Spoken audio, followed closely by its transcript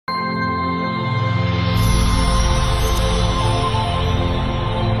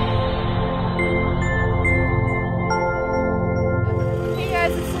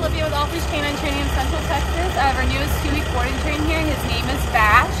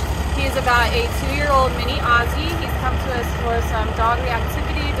is about a 2-year-old mini Aussie. He's come to us for some dog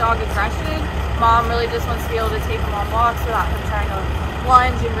reactivity, dog aggression. Mom really just wants to be able to take him on walks without him trying to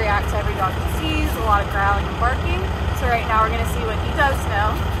lunge and react to every dog he sees. A lot of growling and barking. So right now we're going to see what he does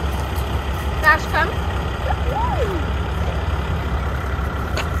now. Dash, come.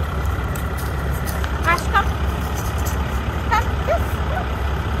 Dash, come. Come.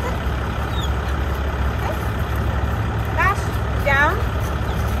 Dash, down.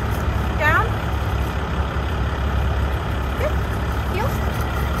 Down. Good. Heel.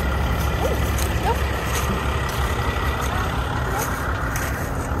 Ooh. Heel.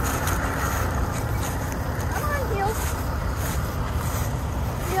 Come on, heel.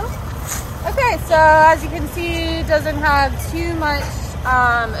 Heel. Okay, so as you can see, doesn't have too much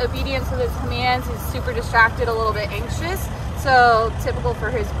obedience with his commands. He's super distracted, a little bit anxious. So typical for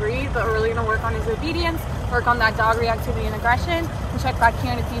his breed, but we're really gonna work on his obedience, work on that dog reactivity and aggression, and check back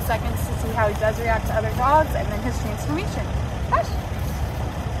here in a few seconds to see how he does react to other dogs and then his transformation. Hush.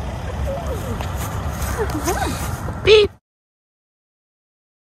 Beep.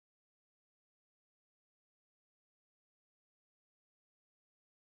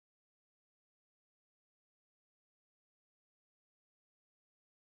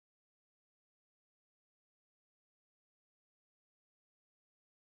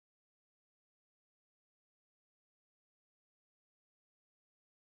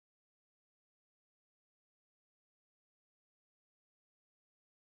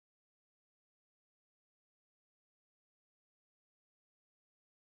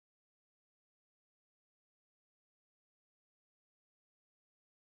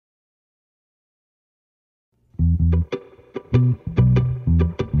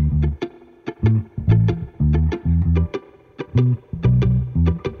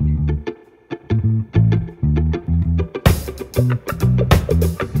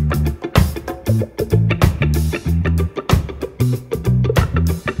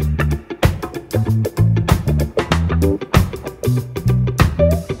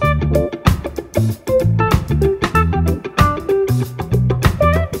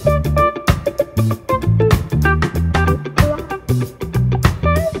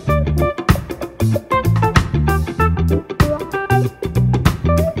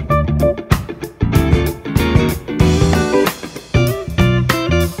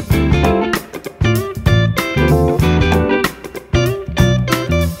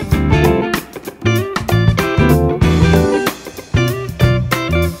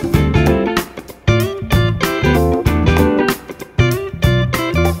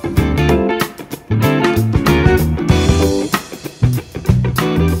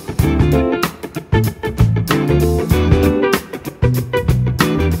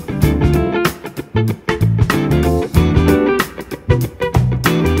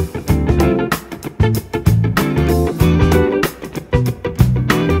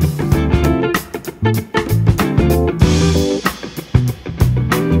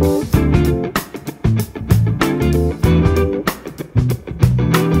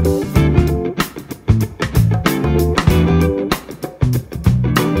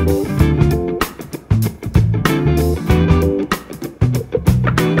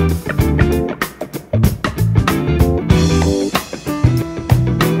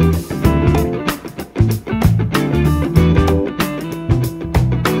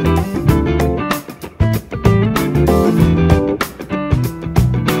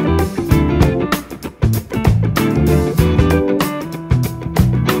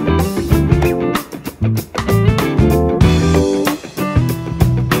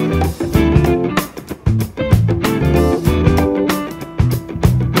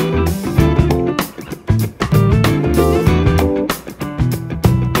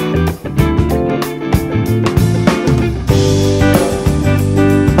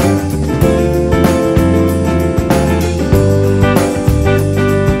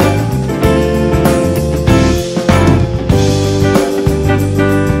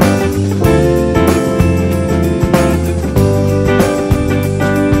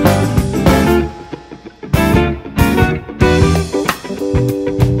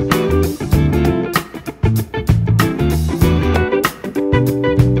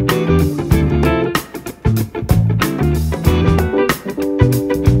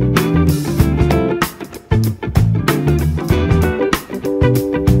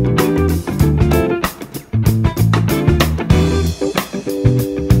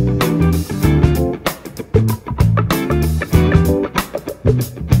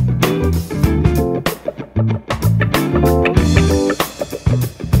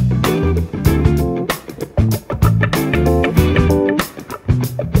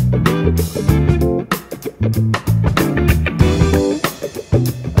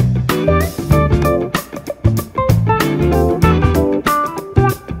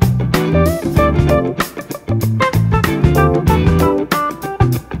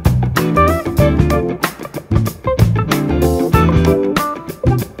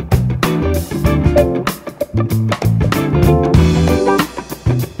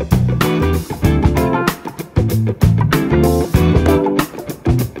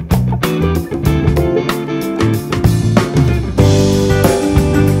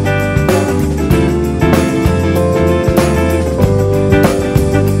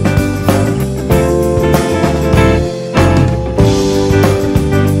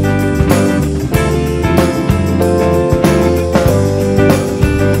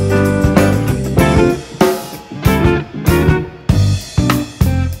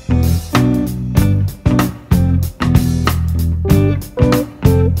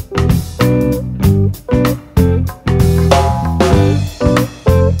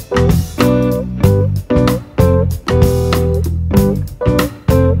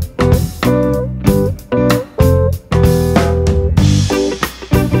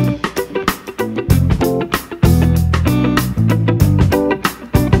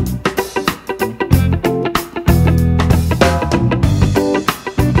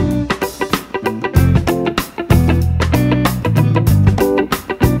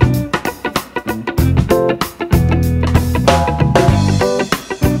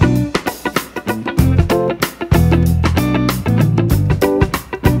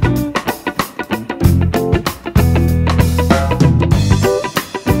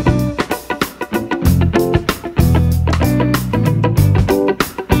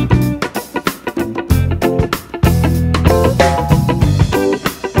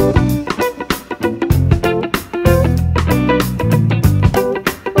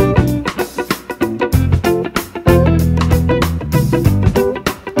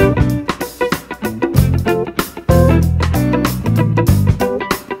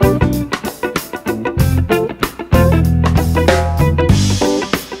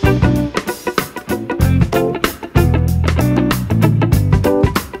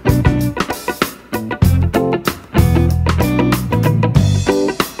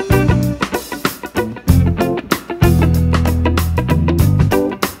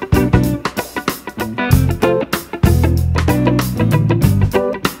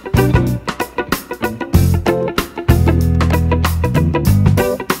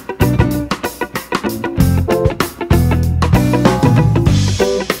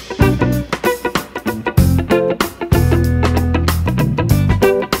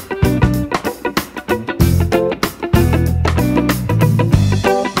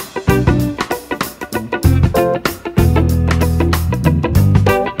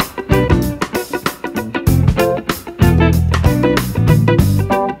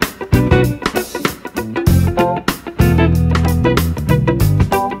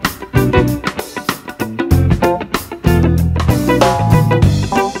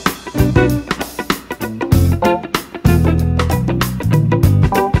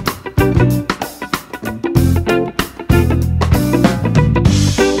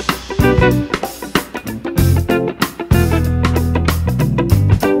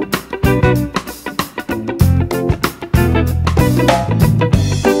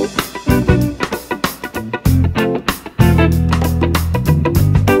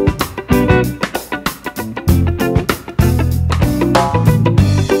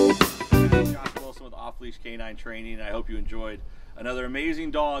 Off-Leash Canine Training, and I hope you enjoyed another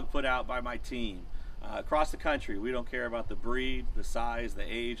amazing dog put out by my team. Across the country, we don't care about the breed, the size, the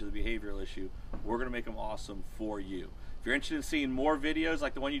age, or the behavioral issue. We're going to make them awesome for you. If you're interested in seeing more videos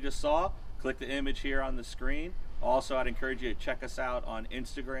like the one you just saw, click the image here on the screen. Also, I'd encourage you to check us out on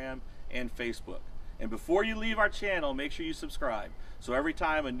Instagram and Facebook. And before you leave our channel, make sure you subscribe. So every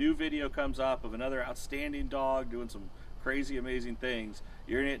time a new video comes up of another outstanding dog doing some crazy, amazing things,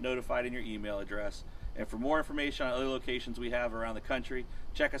 you're going to get notified in your email address. And for more information on other locations we have around the country,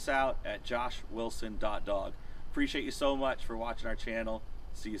 check us out at joshwilson.dog. Appreciate you so much for watching our channel.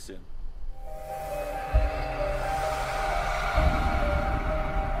 See you soon.